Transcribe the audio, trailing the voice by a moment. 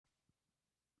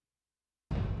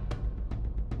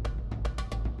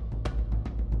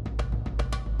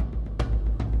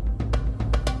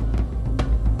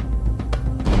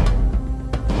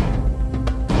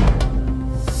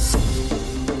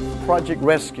Project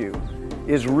Rescue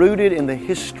is rooted in the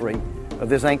history of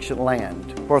this ancient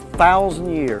land. For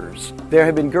 1,000 years, there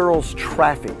have been girls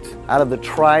trafficked out of the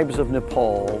tribes of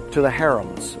Nepal to the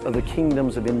harems of the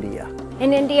kingdoms of India.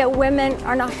 In India, women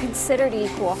are not considered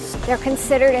equal. They're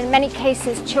considered, in many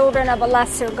cases, children of a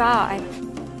lesser god.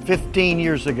 15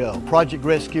 years ago, Project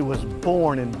Rescue was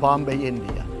born in Bombay,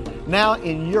 India. Now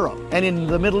in Europe and in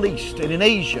the Middle East and in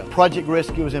Asia, Project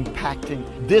Rescue is impacting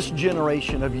this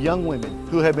generation of young women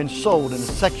who have been sold into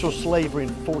sexual slavery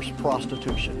and forced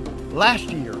prostitution. Last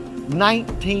year,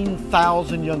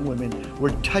 19,000 young women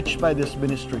were touched by this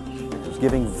ministry. It's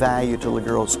giving value to the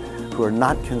girls who are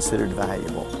not considered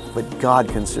valuable, but God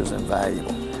considers them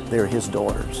valuable. They're His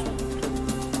daughters.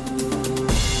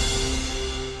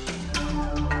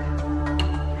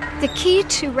 The key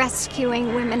to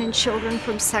rescuing women and children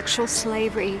from sexual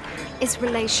slavery is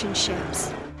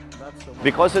relationships.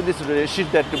 Because of this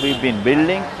relationship that we've been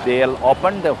building, they'll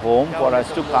open the home for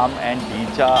us to come and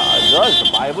teach our girls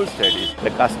Bible studies.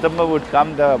 The customer would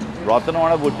come, the brothel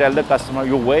owner would tell the customer,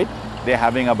 you wait, they're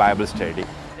having a Bible study.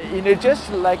 It's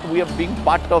just like we are being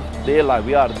part of their life.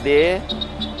 We are there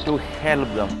to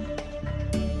help them.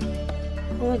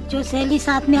 जो सहेली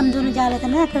साथ में हम दोनों जा रहे थे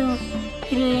ना, तो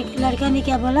फिर एक लड़का ने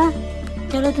क्या बोला,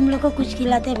 चलो तुम लोग को कुछ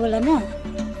खिलाते बोला ना,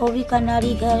 वो भी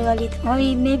कनारी घर वाली थी। और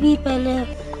मैं भी पहले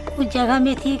उस जगह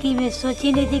में थी कि मैं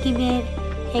सोची नहीं थी कि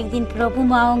मैं एक दिन प्रभु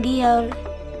में आऊँगी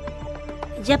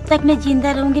और जब तक मैं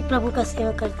जिंदा रहूँगी प्रभु का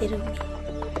सेवा करती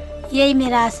रहूँगी। यही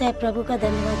मेरा आशा है। प्रभु का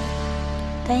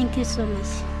धन्यवाद। Thank you so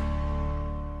much.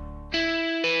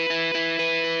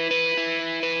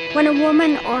 When a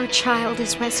woman or a child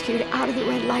is rescued out of the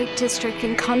red light district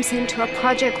and comes into a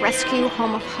Project Rescue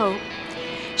Home of Hope,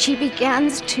 she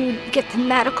begins to get the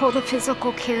medical, the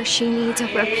physical care she needs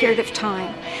over a period of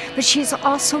time. But she's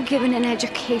also given an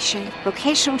education,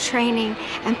 vocational training,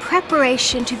 and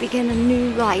preparation to begin a new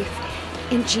life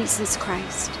in Jesus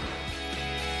Christ.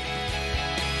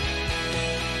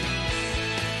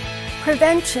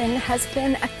 Prevention has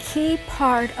been a key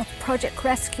part of Project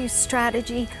Rescue's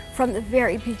strategy from the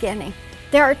very beginning.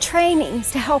 There are trainings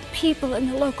to help people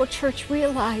in the local church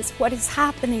realize what is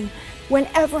happening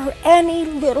whenever any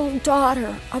little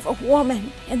daughter of a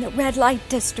woman in the red light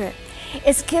district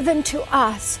is given to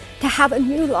us to have a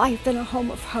new life in a home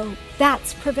of hope.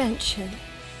 That's prevention.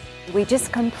 We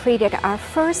just completed our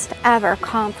first ever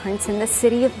conference in the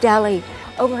city of Delhi.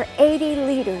 Over 80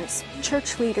 leaders,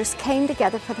 church leaders, came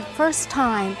together for the first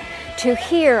time to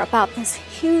hear about this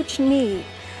huge need.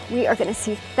 We are going to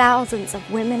see thousands of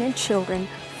women and children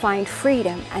find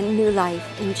freedom and new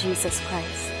life in Jesus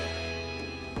Christ.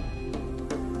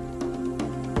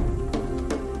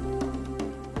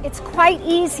 It's quite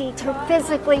easy to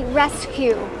physically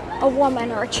rescue a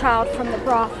woman or a child from the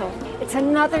brothel. It's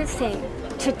another thing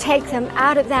to take them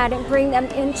out of that and bring them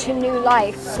into new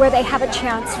life where they have a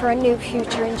chance for a new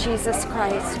future in Jesus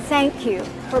Christ. Thank you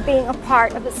for being a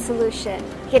part of the solution,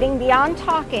 getting beyond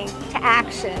talking to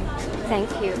action. Thank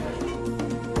you.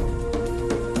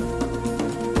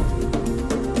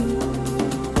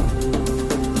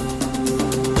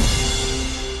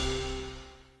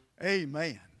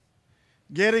 Amen.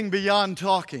 Getting beyond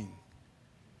talking,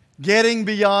 getting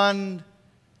beyond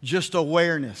just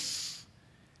awareness,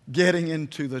 getting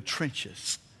into the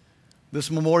trenches. This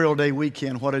Memorial Day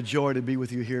weekend, what a joy to be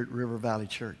with you here at River Valley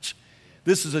Church.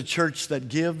 This is a church that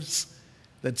gives,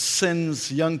 that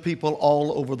sends young people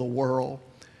all over the world.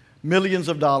 Millions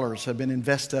of dollars have been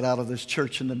invested out of this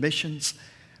church in the missions.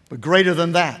 But greater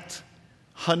than that,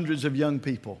 hundreds of young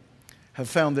people have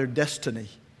found their destiny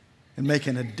in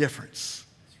making a difference.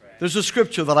 There's a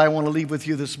scripture that I want to leave with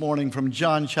you this morning from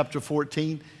John chapter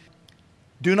 14.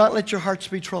 Do not let your hearts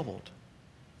be troubled.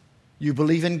 You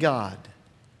believe in God,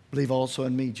 believe also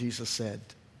in me, Jesus said.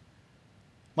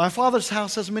 My Father's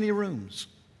house has many rooms.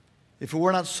 If it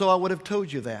were not so, I would have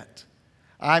told you that.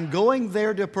 I'm going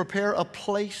there to prepare a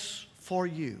place for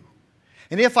you.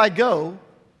 And if I go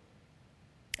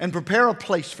and prepare a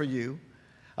place for you,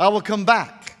 I will come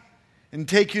back and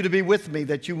take you to be with me,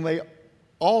 that you may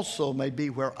be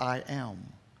where I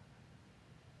am.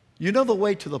 You know the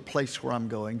way to the place where I'm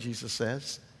going, Jesus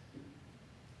says.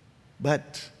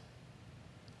 But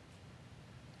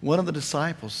one of the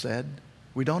disciples said,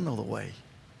 we don't know the way.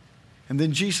 And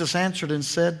then Jesus answered and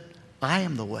said, I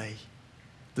am the way,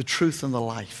 the truth, and the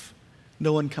life.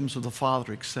 No one comes to the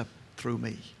Father except through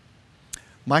me.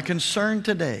 My concern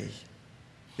today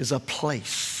is a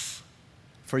place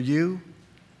for you,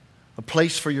 a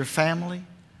place for your family,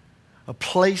 a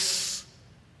place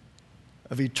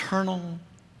of eternal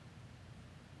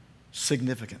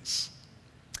significance.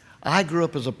 I grew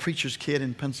up as a preacher's kid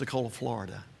in Pensacola,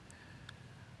 Florida.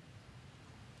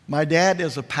 My dad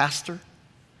is a pastor,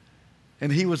 and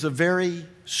he was a very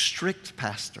strict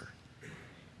pastor.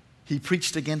 He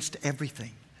preached against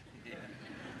everything.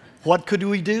 What could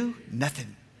we do?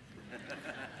 Nothing.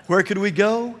 Where could we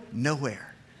go?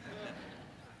 Nowhere.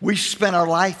 We spent our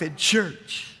life at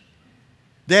church.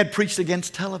 Dad preached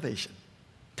against television.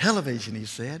 Television, he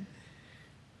said,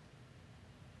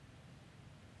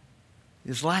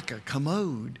 is like a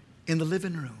commode in the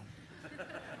living room,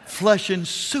 flushing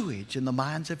sewage in the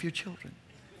minds of your children.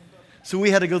 So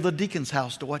we had to go to the deacon's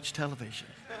house to watch television.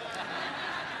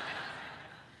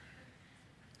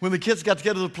 When the kids got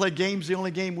together to play games, the only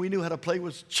game we knew how to play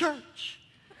was church.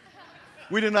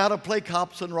 We didn't know how to play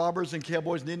cops and robbers and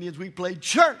cowboys and Indians. We played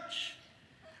church.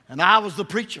 And I was the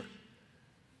preacher.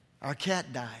 Our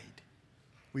cat died.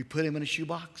 We put him in a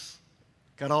shoebox,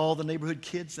 got all the neighborhood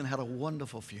kids, and had a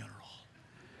wonderful funeral.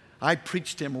 I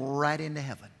preached him right into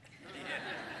heaven.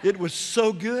 It was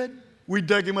so good, we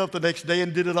dug him up the next day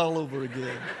and did it all over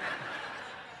again.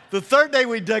 The third day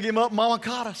we dug him up, Mama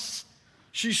caught us.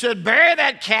 She said, bury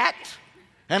that cat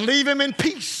and leave him in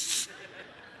peace.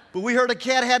 But we heard a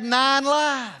cat had 9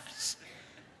 lives,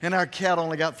 and our cat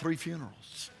only got 3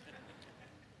 funerals.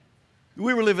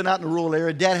 We were living out in a rural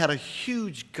area. Dad had a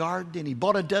huge garden. He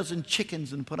bought a dozen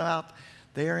chickens and put them out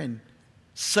there. And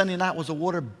Sunday night was a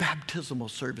water baptismal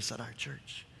service at our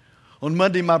church. On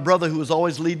Monday, my brother, who was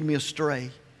always leading me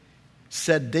astray,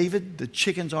 said, David, the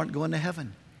chickens aren't going to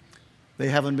heaven. They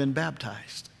haven't been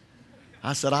baptized.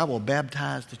 I said, I will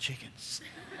baptize the chickens.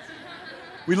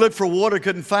 We looked for water,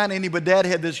 couldn't find any, but Dad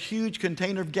had this huge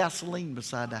container of gasoline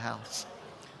beside the house.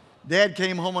 Dad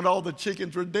came home and all the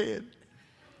chickens were dead.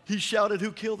 He shouted,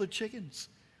 who killed the chickens?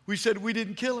 We said, we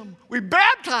didn't kill them. We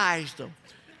baptized them.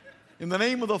 In the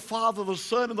name of the Father, the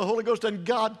Son, and the Holy Ghost, and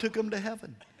God took them to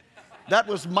heaven. That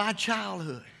was my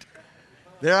childhood.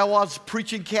 There I was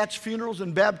preaching cats' funerals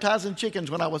and baptizing chickens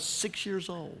when I was 6 years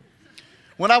old.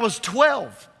 When I was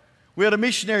 12, we had a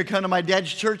missionary come to my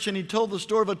dad's church, and he told the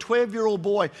story of a 12-year-old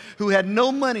boy who had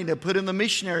no money to put in the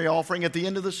missionary offering at the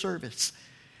end of the service.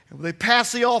 And when they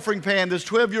passed the offering pan, this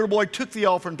 12-year-old boy took the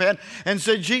offering pan and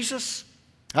said, Jesus,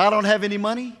 I don't have any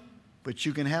money, but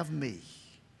you can have me.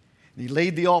 And he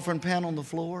laid the offering pan on the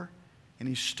floor, and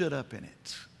he stood up in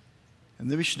it. And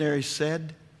the missionary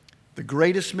said, the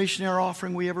greatest missionary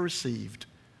offering we ever received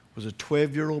was a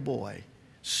 12-year-old boy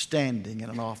standing in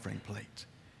an offering plate.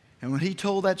 And when he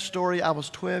told that story, I was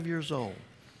 12 years old.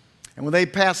 And when they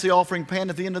passed the offering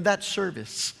pan at the end of that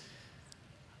service,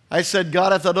 I said,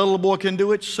 God, if that little boy can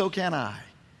do it, so can I.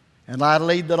 And I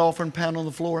laid that offering pan on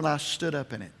the floor, and I stood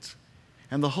up in it.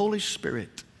 And the Holy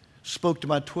Spirit spoke to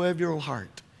my 12-year-old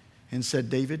heart and said,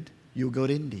 David, you'll go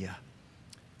to India.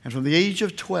 And from the age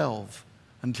of 12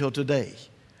 until today,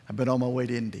 I've been on my way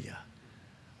to India.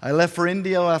 I left for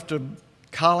India after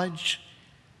college,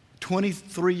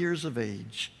 23 years of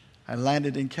age. I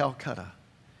landed in Calcutta.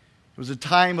 It was a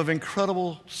time of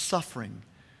incredible suffering.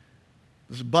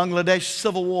 This Bangladesh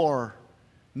Civil War,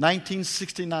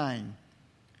 1969.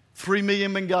 3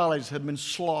 million Bengalis had been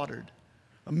slaughtered.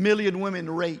 1 million women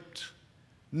raped.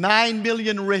 9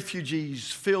 million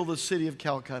refugees filled the city of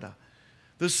Calcutta.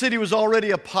 The city was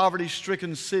already a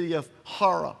poverty-stricken city of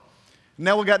horror.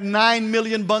 Now we got 9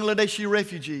 million Bangladeshi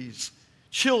refugees,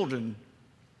 children,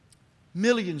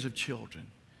 millions of children.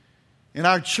 In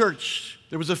our church,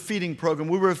 there was a feeding program.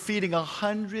 We were feeding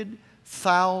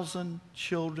 100,000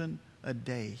 children a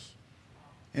day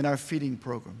in our feeding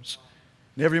programs.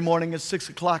 And every morning at 6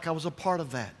 o'clock, I was a part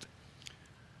of that.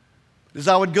 As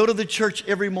I would go to the church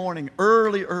every morning,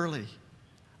 early,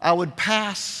 I would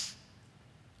pass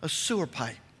a sewer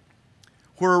pipe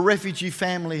where a refugee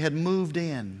family had moved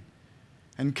in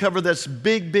and covered this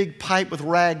big pipe with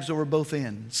rags over both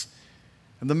ends.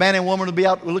 And the man and woman would be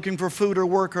out looking for food or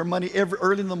work or money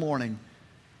early in the morning.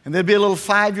 And there'd be a little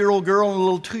 5-year-old girl and a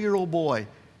little 2-year-old boy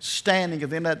standing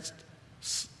at the end of that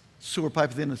sewer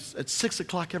pipe at 6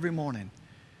 o'clock every morning.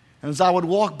 And as I would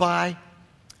walk by,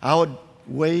 I would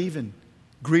wave and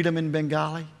greet them in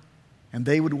Bengali, and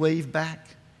they would wave back.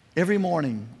 Every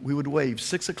morning we would wave,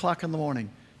 6 o'clock in the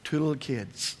morning, 2 little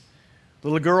kids. The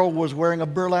little girl was wearing a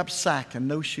burlap sack and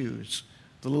no shoes.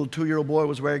 The little 2-year-old boy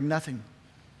was wearing nothing.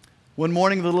 One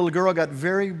morning, the little girl got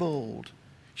very bold.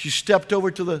 She stepped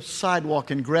over to the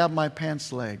sidewalk and grabbed my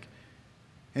pants leg.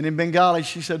 And in Bengali,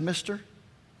 she said, Mister,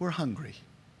 we're hungry.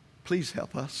 Please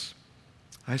help us.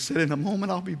 I said, in a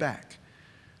moment, I'll be back.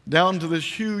 Down to this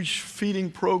huge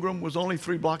feeding program was only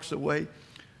 3 blocks away.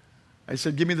 I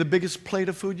said, give me the biggest plate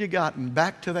of food you got. And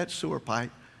back to that sewer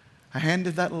pipe, I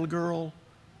handed that little girl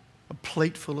a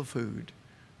plate full of food.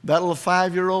 That little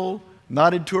 5-year-old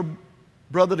nodded to her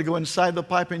brother to go inside the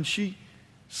pipe, and she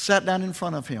sat down in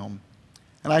front of him,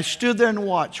 and I stood there and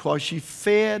watched while she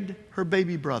fed her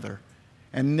baby brother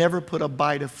and never put a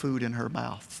bite of food in her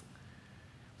mouth.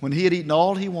 When he had eaten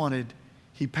all he wanted,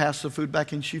 he passed the food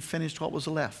back and she finished what was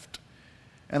left.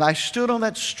 And I stood on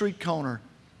that street corner,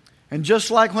 and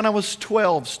just like when I was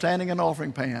 12 standing in an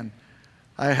offering pan,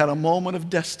 I had a moment of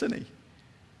destiny.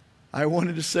 I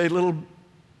wanted to say, little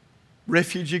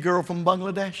refugee girl from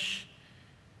Bangladesh,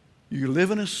 you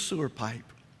live in a sewer pipe.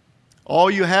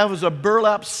 All you have is a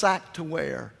burlap sack to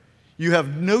wear. You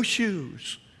have no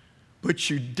shoes, but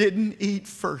you didn't eat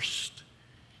first.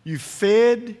 You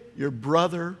fed your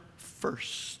brother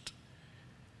first.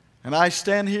 And I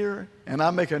stand here and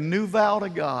I make a new vow to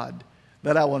God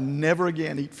that I will never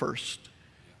again eat first.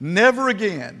 Never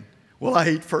again will I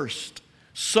eat first.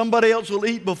 Somebody else will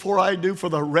eat before I do for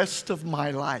the rest of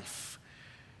my life.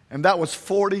 And that was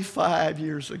 45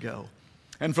 years ago.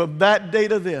 And from that day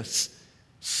to this,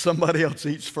 somebody else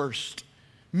eats first.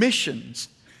 Missions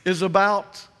is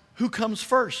about who comes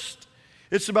first.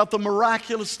 It's about the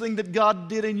miraculous thing that God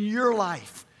did in your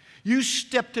life. You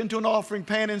stepped into an offering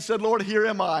pan and said, Lord, here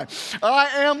am I. I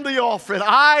am the offering.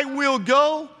 I will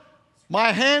go.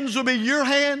 My hands will be your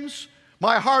hands.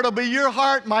 My heart will be your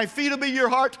heart. My feet will be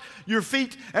your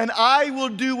feet. And I will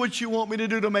do what you want me to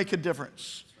do to make a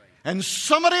difference. And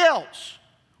somebody else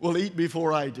will eat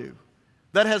before I do.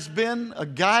 That has been a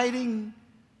guiding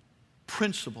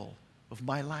principle of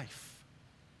my life.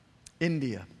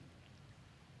 India.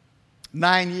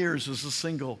 9 years as a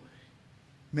single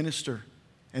minister.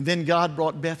 And then God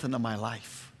brought Beth into my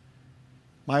life.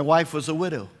 My wife was a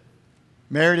widow.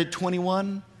 Married at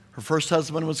 21. Her first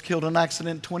husband was killed in an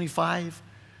accident at 25.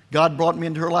 God brought me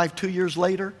into her life 2 years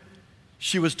later.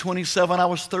 She was 27. I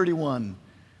was 31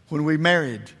 when we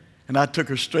married. And I took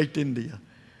her straight to India.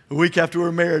 A week after we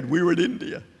were married, we were in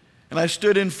India. And I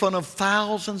stood in front of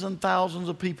thousands and thousands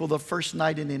of people the first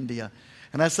night in India.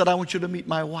 And I said, I want you to meet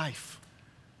my wife,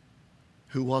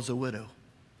 who was a widow.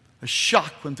 A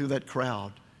shock went through that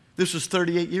crowd. This was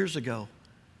 38 years ago.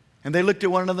 And they looked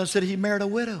at one another and said, he married a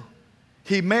widow.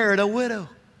 He married a widow.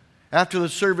 After the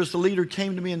service, the leader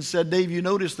came to me and said, Dave, you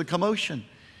noticed the commotion.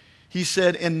 He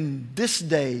said, in this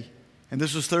day, and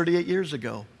this was 38 years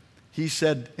ago, he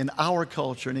said, in our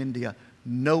culture in India,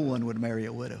 no one would marry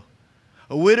a widow.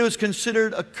 A widow is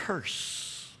considered a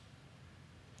curse.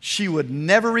 She would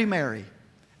never remarry,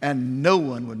 and no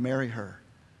one would marry her.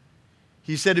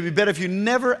 He said it'd be better if you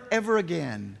never, ever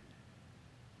again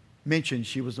mentioned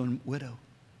she was a widow.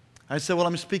 I said, well,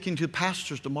 I'm speaking to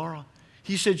pastors tomorrow.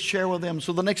 He said, share with them.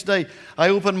 So the next day, I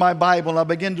opened my Bible and I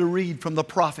began to read from the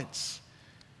prophets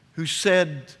who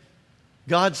said,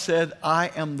 God said,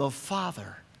 I am the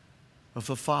father of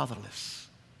the fatherless.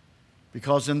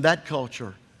 Because in that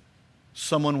culture,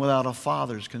 someone without a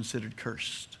father is considered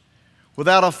cursed.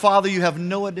 Without a father, you have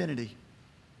no identity.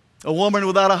 A woman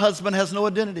without a husband has no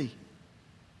identity.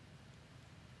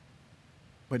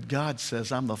 But God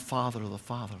says, I'm the father of the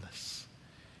fatherless.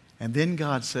 And then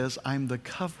God says, I'm the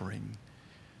covering,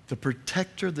 the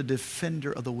protector, the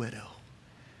defender of the widow.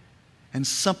 And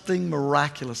something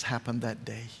miraculous happened that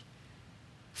day.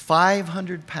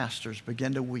 500 pastors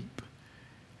began to weep.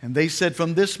 And they said,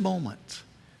 from this moment,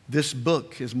 this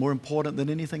book is more important than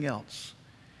anything else.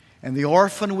 And the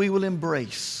orphan we will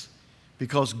embrace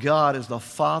because God is the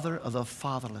father of the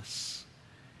fatherless.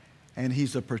 And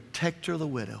He's the protector of the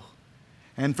widow.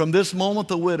 And from this moment,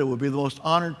 the widow will be the most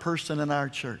honored person in our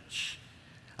church.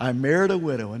 I married a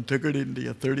widow and took her to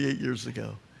India 38 years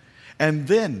ago. And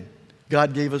then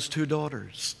God gave us 2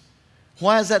 daughters.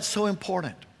 Why is that so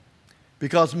important?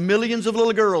 Because millions of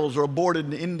little girls are aborted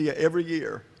in India every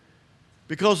year.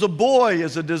 Because a boy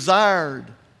is a desired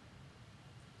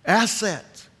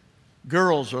asset.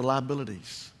 Girls are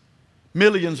liabilities.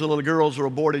 Millions of little girls are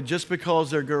aborted just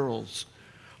because they're girls.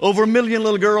 Over 1 million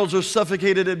little girls are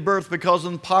suffocated at birth because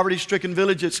in poverty-stricken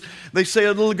villages, they say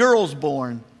a little girl's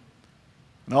born.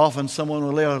 And often someone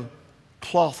will lay a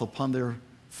cloth upon their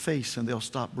face and they'll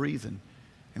stop breathing.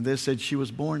 And they said, she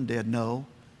was born dead. No,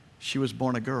 she was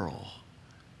born a girl.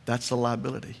 That's a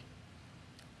liability.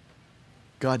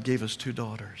 God gave us 2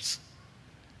 daughters,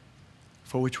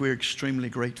 for which we are extremely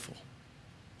grateful.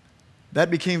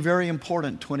 That became very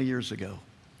important 20 years ago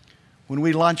when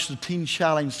we launched the Teen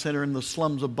Challenge Center in the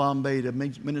slums of Bombay to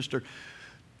minister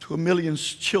to 1 million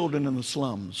children in the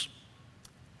slums.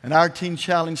 And our Teen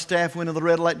Challenge staff went to the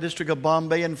red light district of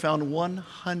Bombay and found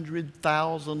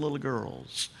 100,000 little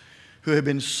girls who had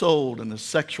been sold into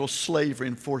sexual slavery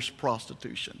and forced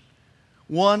prostitution.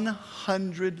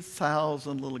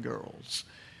 100,000 little girls.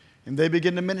 And they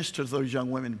began to minister to those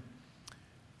young women.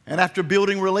 And after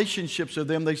building relationships with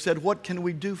them, they said, what can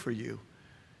we do for you?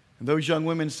 And those young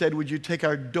women said, would you take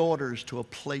our daughters to a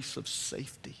place of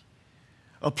safety?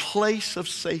 A place of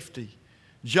safety.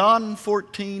 John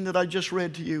 14 that I just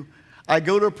read to you, I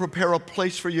go to prepare a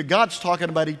place for you. God's talking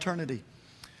about eternity.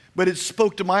 But it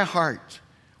spoke to my heart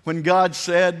when God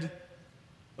said,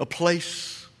 a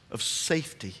place of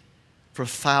safety for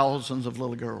thousands of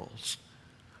little girls.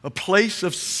 A place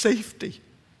of safety,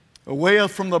 away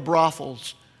from the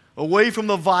brothels, away from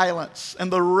the violence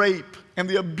and the rape and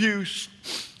the abuse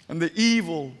and the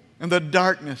evil and the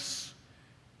darkness.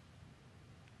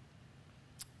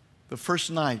 The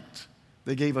first night,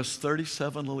 they gave us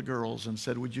 37 little girls and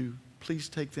said, would you please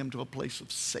take them to a place of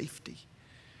safety?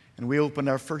 And we opened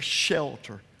our first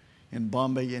shelter in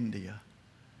Bombay, India.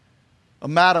 A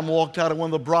madam walked out of one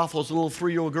of the brothels, a little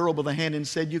 3-year-old girl with a hand, and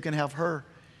said, you can have her.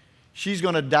 She's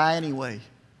going to die anyway.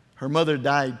 Her mother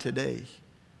died today.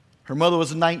 Her mother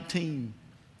was 19,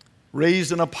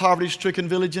 raised in a poverty-stricken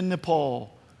village in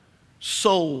Nepal,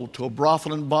 sold to a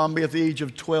brothel in Bombay at the age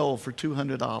of 12 for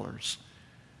 $200.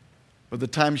 By the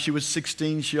time she was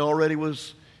 16, she already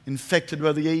was infected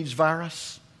by the AIDS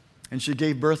virus, and she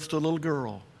gave birth to a little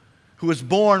girl who was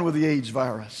born with the AIDS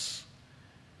virus.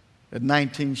 At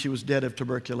 19, she was dead of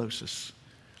tuberculosis,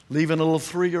 leaving a little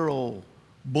 3-year-old,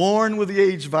 born with the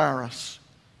AIDS virus,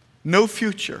 no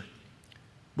future.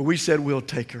 But we said, we'll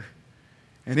take her.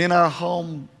 And in our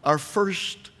home, our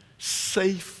first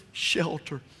safe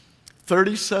shelter,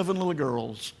 37 little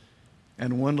girls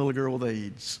and 1 little girl with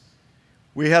AIDS.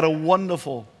 We had a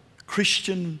wonderful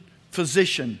Christian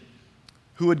physician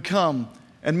who would come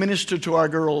and minister to our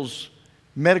girls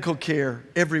medical care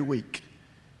every week.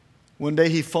 One day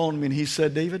he phoned me and he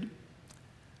said, David,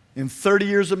 in 30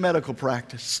 years of medical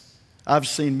practice, I've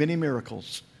seen many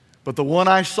miracles, but the one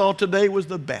I saw today was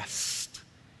the best.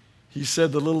 He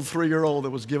said the little 3-year-old that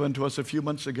was given to us a few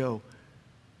months ago,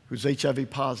 who's HIV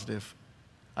positive,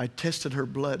 I tested her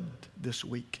blood this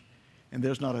week, and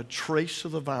there's not a trace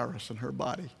of the virus in her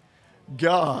body.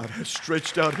 God has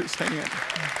stretched out his hand.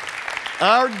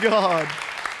 Our God,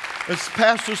 as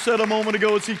Pastor said a moment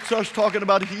ago as he starts talking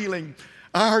about healing,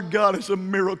 our God is a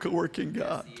miracle-working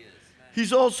God.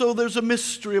 He's also, there's a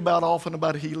mystery often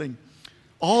about healing.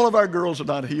 All of our girls are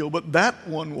not healed, but that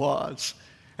one was.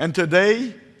 And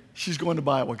today, she's going to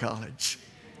Bible college.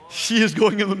 She is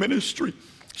going in the ministry.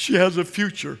 She has a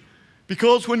future.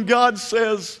 Because when God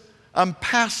says, I'm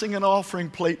passing an offering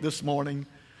plate this evening,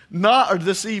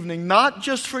 not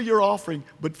just for your offering,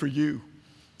 but for you.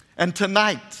 And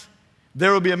tonight,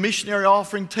 there will be a missionary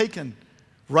offering taken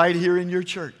right here in your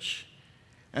church.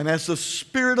 And as the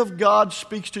Spirit of God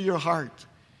speaks to your heart,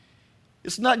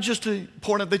 it's not just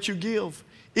important that you give.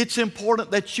 It's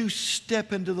important that you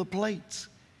step into the plate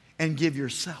and give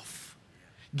yourself.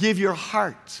 Give your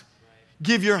heart.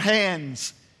 Give your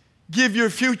hands. Give your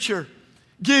future.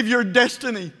 Give your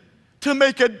destiny to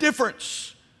make a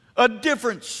difference. A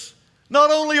difference.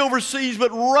 Not only overseas,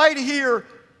 but right here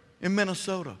in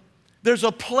Minnesota. There's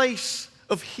a place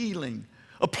of healing.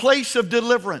 A place of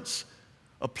deliverance.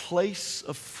 A place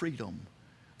of freedom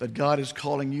that God is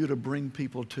calling you to bring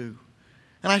people to.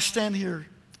 And I stand here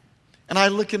and I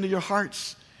look into your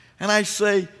hearts and I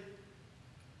say,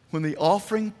 when the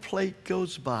offering plate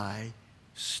goes by,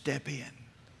 step in.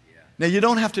 Now you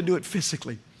don't have to do it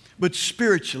physically, but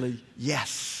spiritually,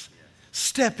 yes.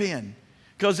 Step in,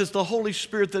 because it's the Holy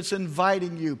Spirit that's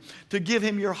inviting you to give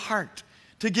him your heart,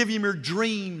 to give him your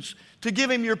dreams, to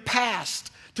give him your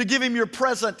past, to give him your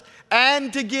present,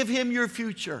 and to give him your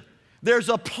future. There's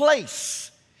a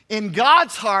place in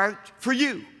God's heart for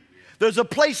you. There's a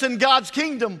place in God's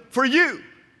kingdom for you.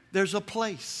 There's a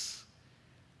place.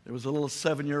 There was a little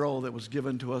 7-year-old that was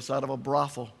given to us out of a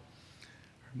brothel.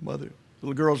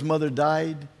 Little girl's mother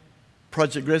died.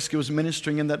 Project Rescue was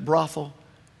ministering in that brothel.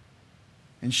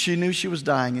 And she knew she was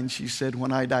dying, and she said,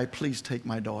 when I die, please take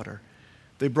my daughter.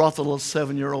 They brought the little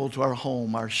 7-year-old to our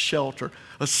home, our shelter,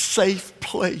 a safe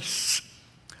place,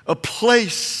 a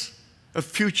place of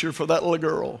future for that little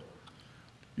girl.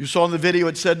 You saw in the video,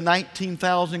 it said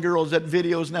 19,000 girls. That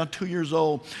video is now 2 years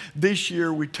old. This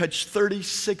year, we touched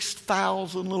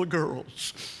 36,000 little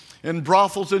girls in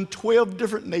brothels in 12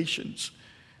 different nations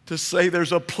to say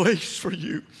there's a place for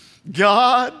you.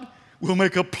 God will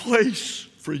make a place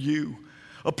for you,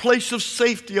 a place of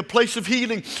safety, a place of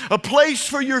healing, a place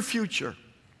for your future.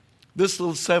 This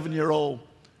little 7-year-old,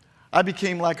 I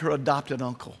became like her adopted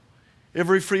uncle.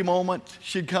 Every free moment,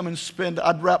 she'd come and spend,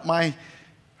 I'd wrap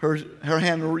her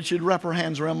hand, she'd wrap her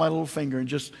hands around my little finger and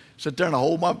just sit there and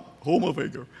hold my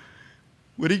finger.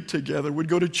 We'd eat together, we'd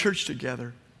go to church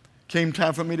together. Came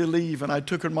time for me to leave, and I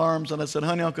took her in my arms and I said,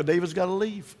 honey, Uncle David's got to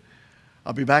leave.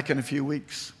 I'll be back in a few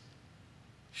weeks.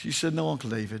 She said, no, Uncle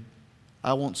David,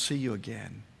 I won't see you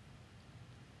again.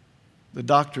 The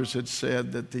doctors had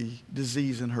said that the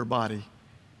disease in her body,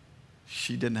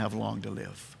 she didn't have long to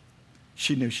live.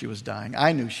 She knew she was dying.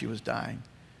 I knew she was dying,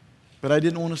 but I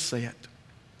didn't want to say it.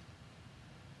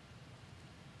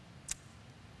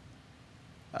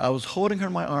 I was holding her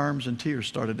in my arms and tears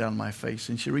started down my face,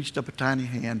 and she reached up a tiny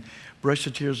hand, brushed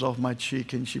the tears off my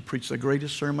cheek, and she preached the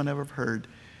greatest sermon I've ever heard.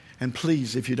 And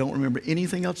please, if you don't remember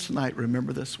anything else tonight,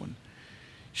 remember this one.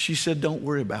 She said, don't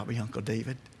worry about me, Uncle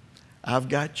David. I've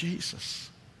got Jesus,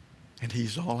 and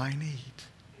He's all I need.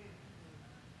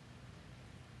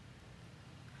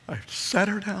 I sat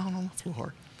her down on the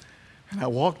floor, and I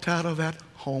walked out of that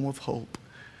home of hope,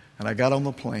 and I got on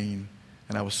the plane,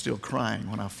 and I was still crying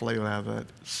when I flew out of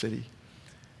that city.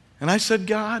 And I said,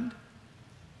 God,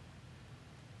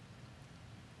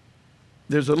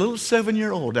 there's a little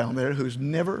 7-year-old down there who's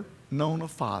never known a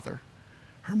father.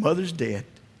 Her mother's dead,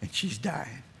 and she's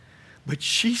dying. But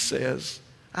she says,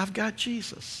 I've got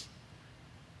Jesus.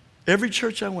 Every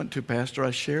church I went to, Pastor,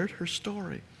 I shared her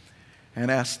story and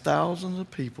asked thousands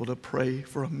of people to pray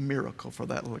for a miracle for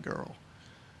that little girl.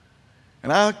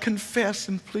 And I confess,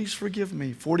 and please forgive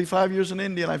me, 45 years in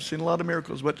India, and I've seen a lot of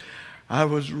miracles, but I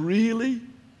was really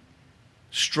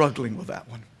struggling with that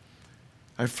one.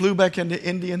 I flew back into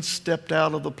India and stepped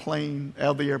out of the plane,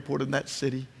 out of the airport in that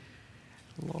city.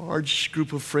 A large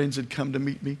group of friends had come to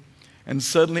meet me. And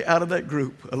suddenly out of that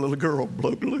group, a little girl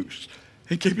broke loose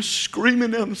and came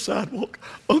screaming down the sidewalk,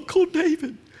 Uncle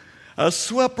David. I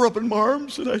swept her up in my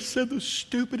arms and I said the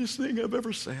stupidest thing I've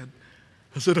ever said.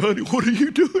 I said, honey, what are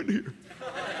you doing here?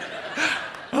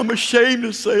 I'm ashamed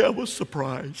to say I was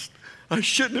surprised. I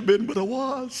shouldn't have been, but I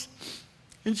was.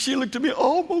 And she looked at me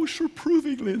almost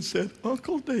reprovingly and said,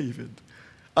 Uncle David,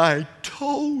 I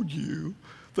told you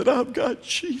that I've got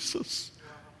Jesus.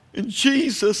 And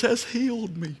Jesus has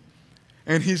healed me.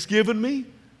 And He's given me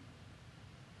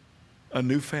a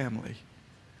new family.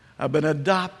 I've been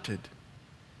adopted.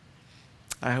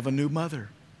 I have a new mother.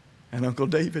 And Uncle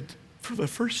David, for the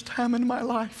first time in my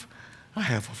life, I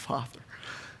have a father.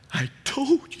 I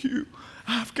told you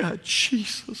I've got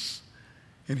Jesus.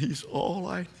 And He's all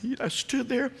I need. I stood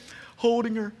there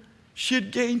holding her. She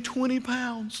had gained 20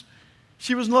 pounds.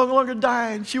 She was no longer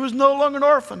dying. She was no longer an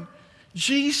orphan.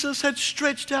 Jesus had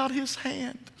stretched out His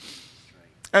hand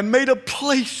and made a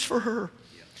place for her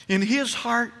in His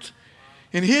heart,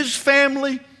 in His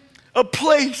family, a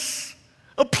place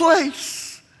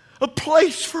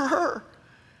for her,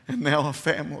 and now a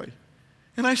family.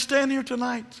 And I stand here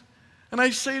tonight and I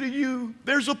say to you,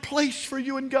 there's a place for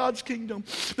you in God's kingdom.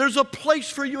 There's a place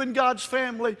for you in God's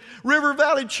family. River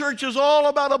Valley Church is all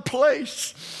about a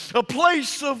place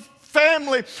of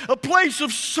family, a place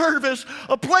of service,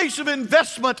 a place of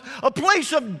investment, a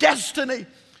place of destiny.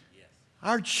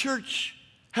 Our church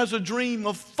has a dream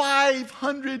of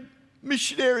 500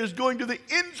 missionaries going to the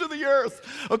ends of the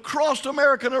earth, across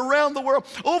America and around the world.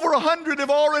 Over 100 have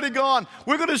already gone.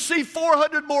 We're going to see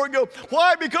 400 more go.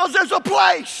 Why? Because there's a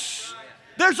place.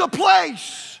 There's a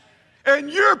place. And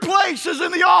your place is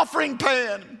in the offering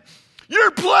pan. Your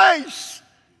place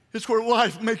is where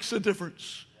life makes a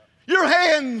difference. Your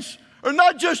hands are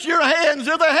not just your hands,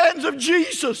 they're the hands of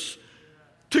Jesus.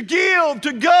 To give,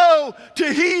 to go,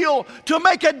 to heal, to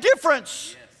make a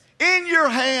difference in your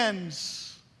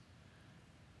hands.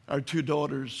 Our two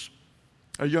daughters,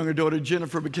 our younger daughter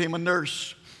Jennifer became a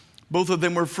nurse. Both of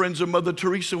them were friends of Mother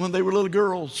Teresa when they were little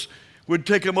girls. We'd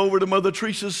take them over to Mother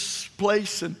Teresa's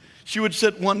place and she would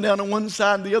sit one down on one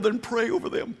side and the other and pray over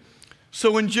them.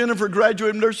 So when Jennifer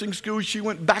graduated nursing school, she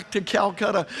went back to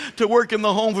Calcutta to work in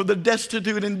the home for the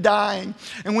destitute and dying.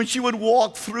 And when she would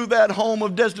walk through that home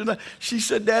of destitute, she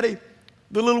said, Daddy,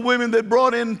 the little women that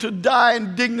brought in to die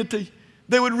in dignity,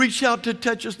 they would reach out to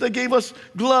touch us. They gave us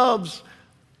gloves.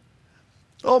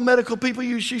 All medical people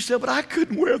use, she said, but I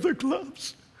couldn't wear the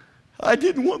gloves. I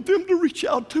didn't want them to reach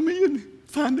out to me and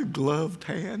find a gloved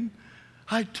hand.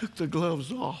 I took the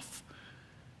gloves off.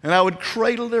 And I would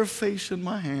cradle their face in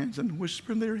my hands and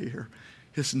whisper in their ear,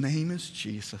 His name is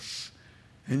Jesus,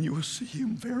 and you will see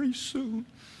Him very soon.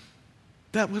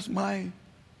 That was my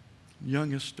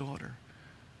youngest daughter.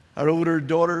 Our older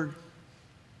daughter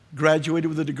graduated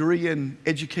with a degree in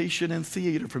education and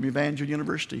theater from Evangel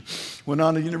University. Went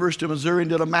on to the University of Missouri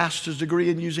and did a master's degree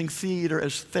in using theater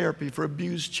as therapy for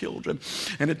abused children.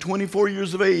 And at 24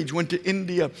 years of age, went to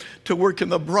India to work in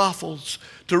the brothels,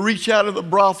 to reach out in the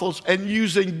brothels and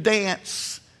using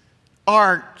dance,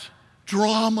 art,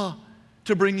 drama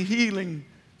to bring healing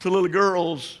to little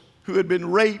girls who had been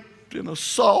raped and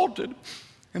assaulted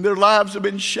and their lives have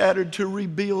been shattered, to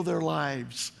rebuild their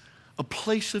lives. A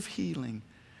place of healing.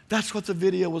 That's what the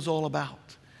video was all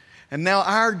about. And now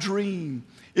our dream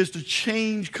is to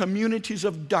change communities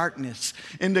of darkness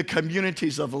into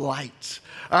communities of light.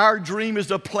 Our dream is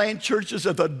to plant churches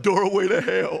at the doorway to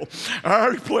hell.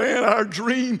 Our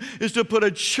dream is to put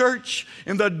a church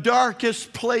in the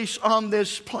darkest place on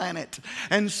this planet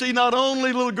and see not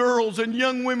only little girls and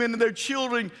young women and their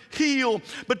children healed,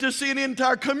 but to see an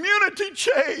entire community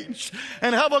changed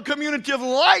and have a community of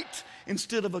light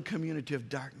instead of a community of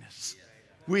darkness.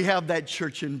 We have that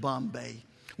church in Bombay.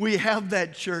 We have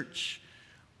that church.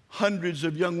 Hundreds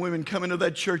of young women come into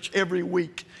that church every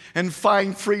week and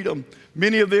find freedom.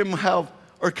 Many of them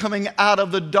are coming out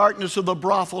of the darkness of the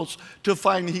brothels to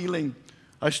find healing.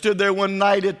 I stood there one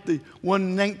night at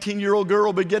one 19-year-old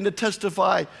girl began to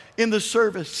testify in the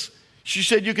service. She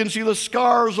said, you can see the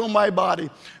scars on my body.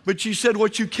 But she said,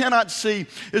 what you cannot see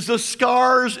is the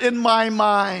scars in my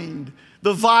mind.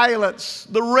 The violence,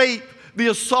 the rape, the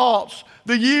assaults,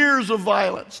 the years of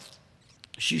violence.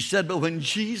 She said, but when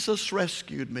Jesus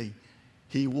rescued me,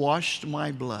 He washed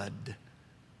my blood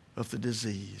of the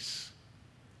disease.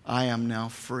 I am now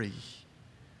free.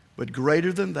 But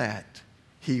greater than that,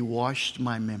 He washed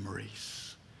my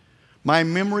memories. My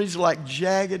memories, like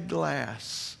jagged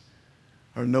glass,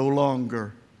 are no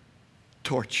longer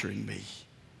torturing me.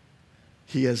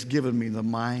 He has given me the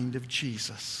mind of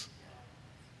Jesus.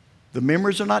 The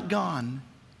memories are not gone,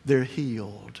 they're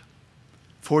healed.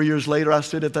 4 years later, I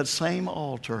stood at that same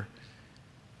altar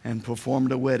and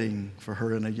performed a wedding for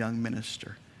her and a young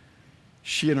minister.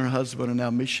 She and her husband are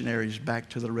now missionaries back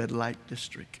to the red light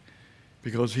district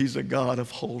because He's a God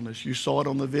of wholeness. You saw it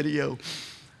on the video.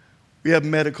 We have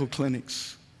medical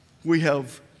clinics. We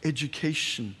have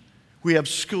education. We have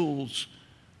schools.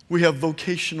 We have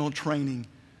vocational training.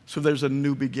 So there's a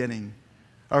new beginning.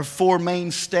 Our 4 main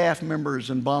staff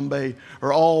members in Bombay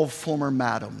are all former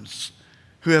madams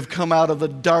who have come out of the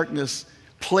darkness,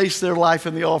 placed their life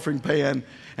in the offering pan,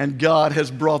 and God has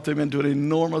brought them into an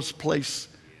enormous place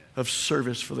of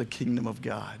service for the kingdom of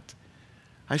God.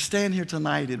 I stand here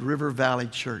tonight at River Valley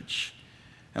Church,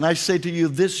 and I say to you,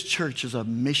 this church is a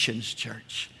missions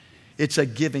church. It's a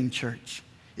giving church.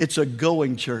 It's a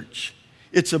going church.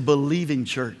 It's a believing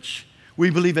church.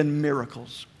 We believe in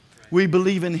miracles. We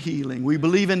believe in healing. We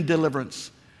believe in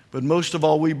deliverance. But most of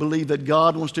all, we believe that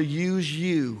God wants to use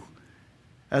you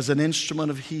as an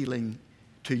instrument of healing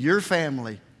to your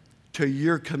family, to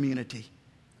your community.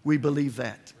 We believe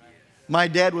that. My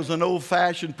dad was an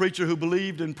old-fashioned preacher who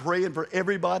believed in praying for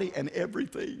everybody and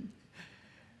everything.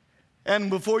 And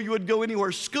before you would go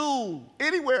anywhere, school,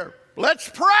 anywhere, let's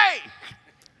pray.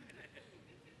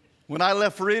 When I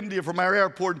left for India from our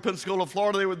airport in Pensacola,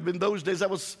 Florida, in those days, that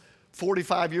was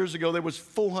 45 years ago, there was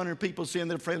 400 people seeing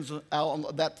their friends out on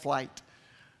that flight.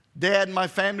 Dad and my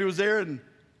family was there, and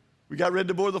we got ready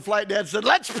to board the flight. Dad said,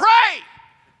 let's pray.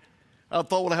 I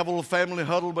thought we'd have a little family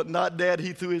huddle, but not Dad.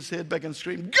 He threw his head back and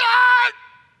screamed, God,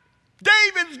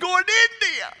 David's going to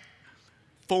India.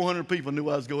 400 people knew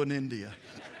I was going to India.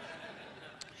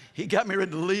 He got me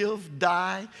ready to live,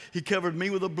 die. He covered me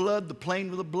with the blood, the plane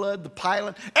with the blood, the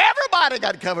pilot. Everybody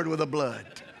got covered with the blood.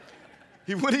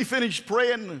 When he finished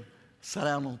praying, sat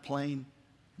down on the plane.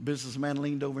 Businessman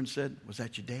leaned over and said, was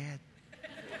that your dad?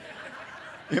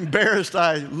 Embarrassed,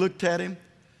 I looked at him,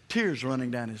 tears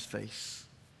running down his face.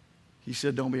 He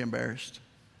said, don't be embarrassed.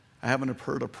 I haven't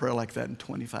heard a prayer like that in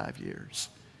 25 years.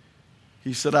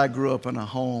 He said, I grew up in a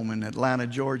home in Atlanta,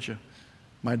 Georgia.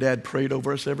 My dad prayed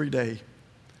over us every day.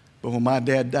 But when my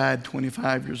dad died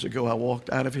 25 years ago, I walked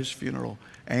out of his funeral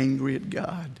angry at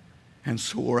God and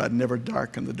swore I'd never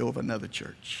darken the door of another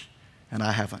church. And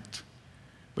I haven't.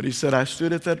 But he said, I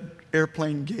stood at that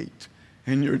airplane gate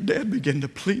and your dad began to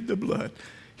plead the blood.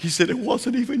 He said, it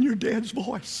wasn't even your dad's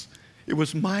voice. It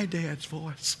was my dad's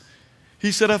voice.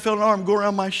 He said, I felt an arm go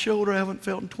around my shoulder I haven't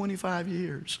felt in 25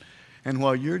 years. And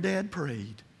while your dad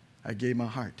prayed, I gave my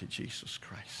heart to Jesus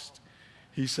Christ.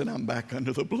 He said, I'm back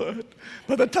under the blood.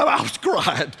 By the time I was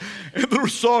crying, and the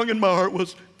song in my heart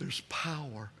was, there's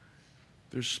power.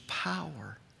 There's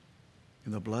power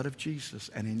in the blood of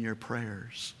Jesus and in your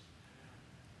prayers.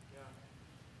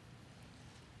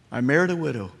 I married a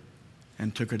widow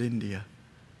and took her to India.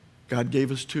 God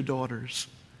gave us 2 daughters.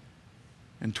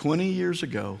 And 20 years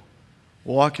ago,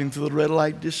 walking through the red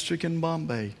light district in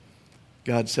Bombay,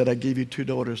 God said, I gave you 2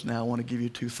 daughters, now I want to give you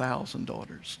 2,000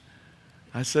 daughters.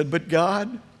 I said, but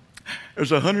God,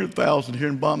 there's 100,000 here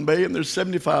in Bombay, and there's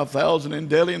 75,000 in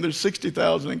Delhi, and there's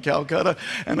 60,000 in Calcutta,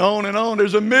 and on and on.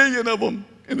 There's 1 million of them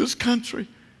in this country.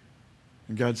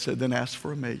 And God said, then ask for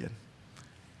 1 million.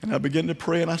 And I began to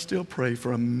pray, and I still pray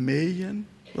for 1 million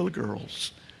little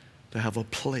girls to have a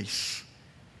place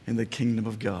in the kingdom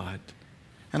of God.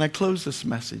 And I close this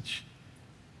message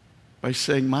by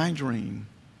saying my dream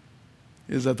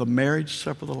is that the marriage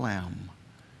supper of the Lamb,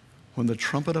 when the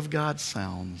trumpet of God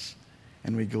sounds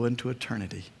and we go into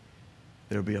eternity,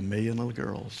 there will be 1 million little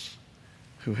girls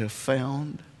who have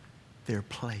found their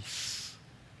place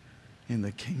in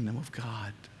the kingdom of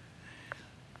God.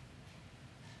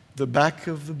 The back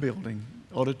of the building,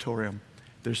 auditorium,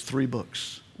 there's 3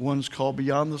 books. One's called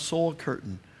Beyond the Soil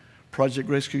Curtain, Project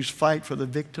Rescue's fight for the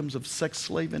victims of sex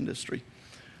slave industry.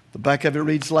 The back of it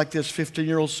reads like this: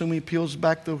 15-year-old Sumi peels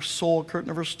back the soil curtain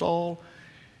of her stall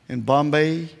in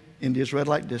Bombay, India's red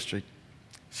light district.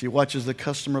 She watches the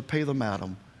customer pay the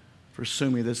madam. For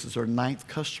Sumi, this is her 9th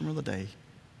customer of the day.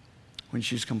 When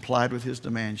she's complied with his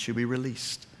demand, she'll be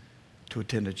released to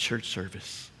attend a church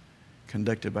service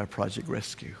conducted by Project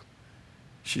Rescue.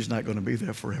 She's not going to be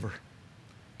there forever.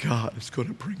 God is going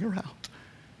to bring her out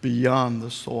beyond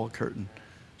the soil curtain.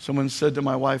 Someone said to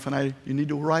my wife and I, you need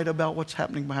to write about what's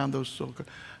happening behind those soil curtains.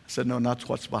 I said, no, not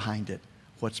what's behind it,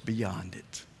 what's beyond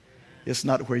it. It's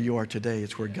not where you are today,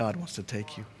 it's where God wants to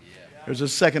take you. There's a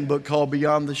 2nd book called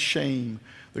Beyond the Shame.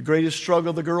 The greatest struggle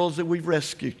of the girls that we've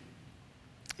rescued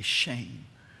is shame.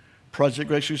 Project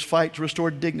Rescue's fight to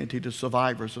restore dignity to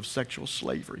survivors of sexual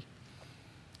slavery.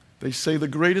 They say the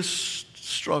greatest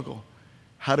struggle,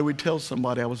 how do we tell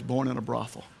somebody I was born in a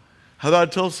brothel? How do I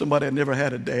tell somebody I never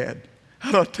had a dad?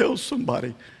 How do I tell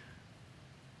somebody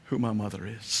who my mother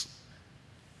is?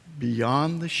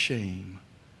 Beyond the shame,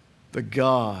 the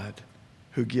God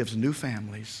who gives new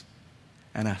families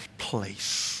and a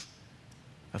place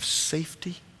of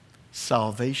safety,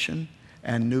 salvation,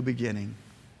 and new beginning.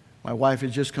 My wife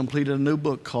has just completed a new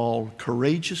book called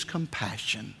Courageous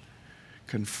Compassion,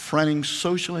 Confronting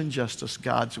Social Injustice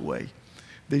God's Way.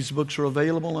 These books are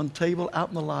available on table out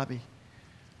in the lobby.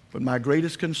 But my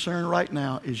greatest concern right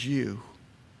now is you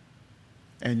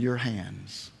and your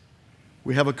hands.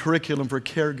 We have a curriculum for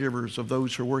caregivers of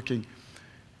those who are working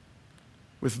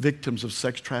with victims of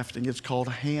sex trafficking. It's called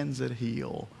Hands That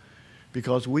Heal,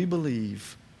 because we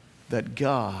believe that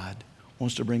God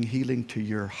wants to bring healing to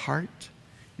your heart,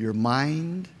 your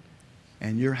mind,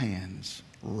 and your hands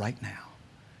right now.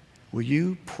 Will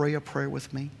you pray a prayer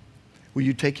with me? Will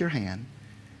you take your hand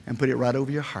and put it right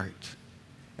over your heart?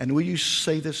 And will you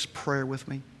say this prayer with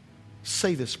me?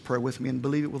 Say this prayer with me and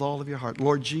believe it with all of your heart.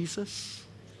 Lord Jesus,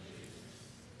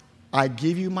 I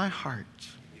give you my heart.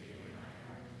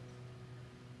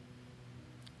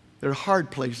 There are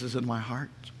hard places in my heart.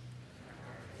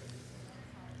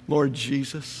 Lord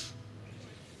Jesus,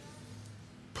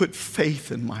 put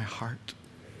faith in my heart.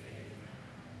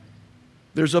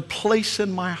 There's a place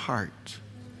in my heart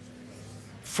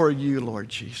for you, Lord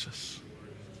Jesus.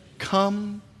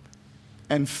 Come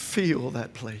and fill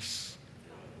that place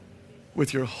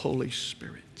with your Holy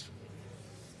Spirit.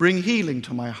 Bring healing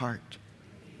to my heart.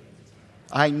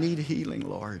 I need healing,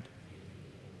 Lord.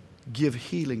 Give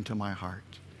healing to my heart.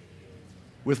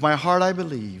 With my heart I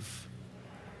believe.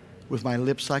 With my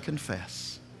lips I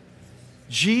confess.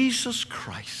 Jesus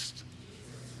Christ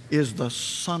is the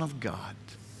Son of God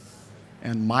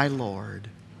and my Lord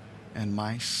and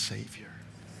my Savior.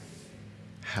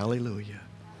 Hallelujah.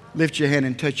 Lift your hand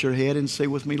and touch your head and say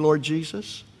with me, Lord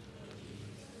Jesus,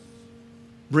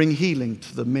 bring healing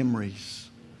to the memories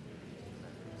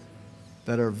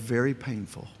that are very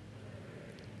painful.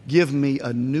 Give me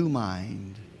a new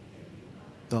mind,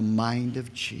 the mind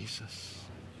of Jesus.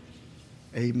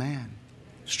 Amen.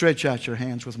 Stretch out your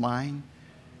hands with mine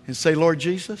and say, Lord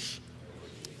Jesus,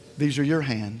 these are your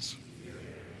hands.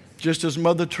 Just as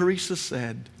Mother Teresa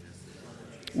said,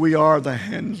 we are the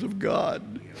hands of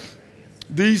God.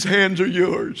 These hands are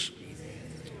yours.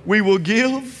 We will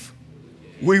give,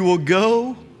 we will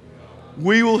go,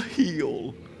 we will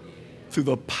heal through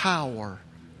the power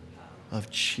of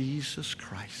Jesus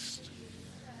Christ.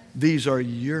 These are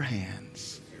your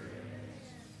hands.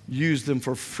 Use them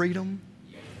for freedom,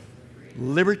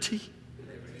 liberty,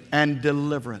 and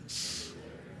deliverance.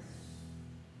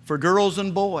 For girls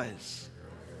and boys,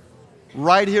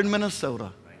 right here in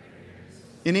Minnesota,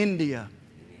 in India,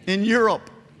 in Europe,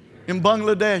 in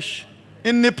Bangladesh,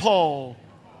 in Nepal.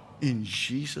 In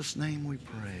Jesus' name we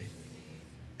pray.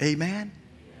 Amen.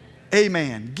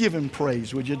 Amen. Give him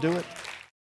praise. Would you do it?